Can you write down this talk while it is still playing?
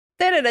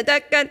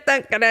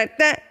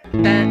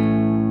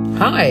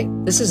Hi,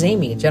 this is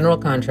Amy, general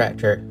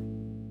contractor.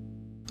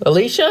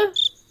 Alicia?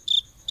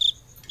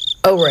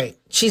 Oh, right.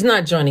 She's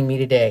not joining me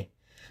today.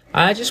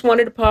 I just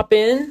wanted to pop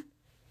in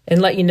and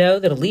let you know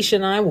that Alicia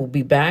and I will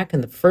be back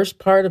in the first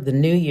part of the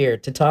new year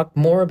to talk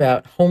more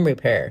about home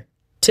repair,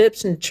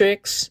 tips and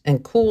tricks,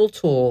 and cool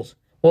tools.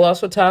 We'll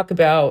also talk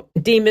about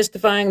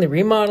demystifying the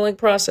remodeling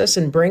process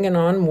and bringing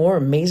on more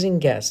amazing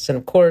guests. And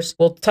of course,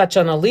 we'll touch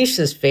on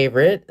Alicia's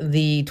favorite,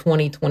 the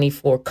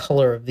 2024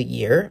 color of the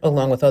year,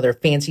 along with other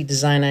fancy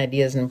design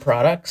ideas and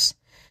products.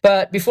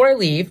 But before I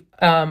leave,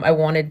 I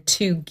wanted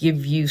to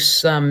give you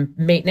some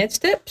maintenance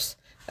tips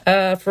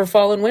for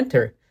fall and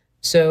winter.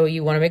 So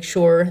you want to make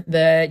sure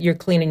that you're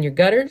cleaning your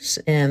gutters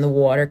and the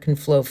water can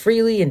flow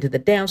freely into the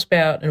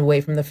downspout and away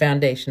from the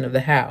foundation of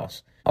the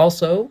house.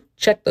 Also,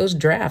 check those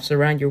drafts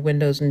around your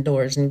windows and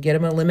doors and get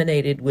them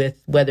eliminated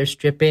with weather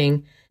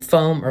stripping,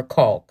 foam, or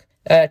caulk.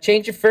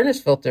 Change your furnace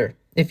filter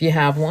if you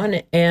have one.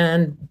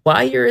 And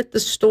while you're at the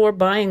store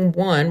buying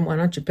one, why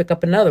don't you pick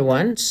up another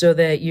one so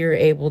that you're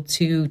able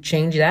to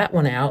change that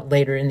one out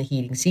later in the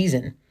heating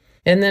season.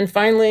 And then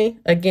finally,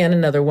 again,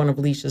 another one of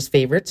Alicia's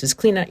favorites is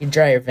clean out your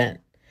dryer vent.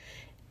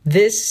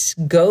 This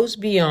goes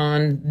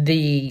beyond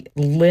the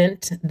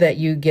lint that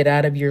you get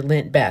out of your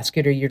lint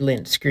basket or your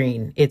lint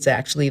screen. It's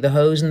actually the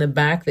hose in the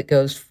back that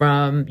goes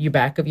from your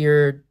back of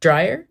your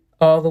dryer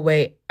all the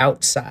way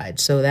outside.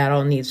 So that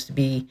all needs to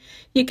be,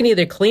 you can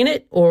either clean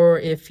it, or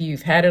if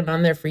you've had it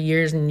on there for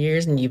years and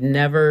years and you've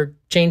never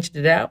changed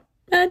it out,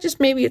 just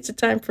maybe it's a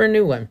time for a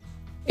new one.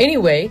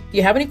 Anyway, if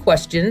you have any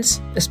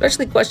questions,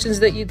 especially questions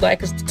that you'd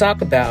like us to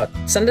talk about,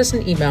 send us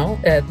an email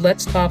at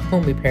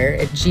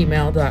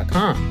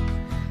letstalkhomerepair@gmail.com.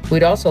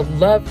 We'd also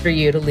love for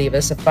you to leave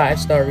us a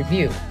 5-star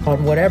review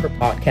on whatever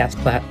podcast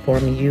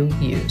platform you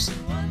use.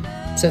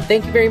 So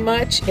thank you very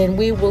much, and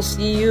we will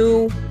see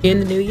you in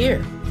the new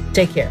year.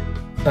 Take care.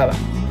 Bye-bye.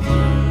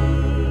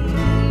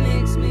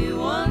 Makes me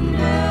wonder.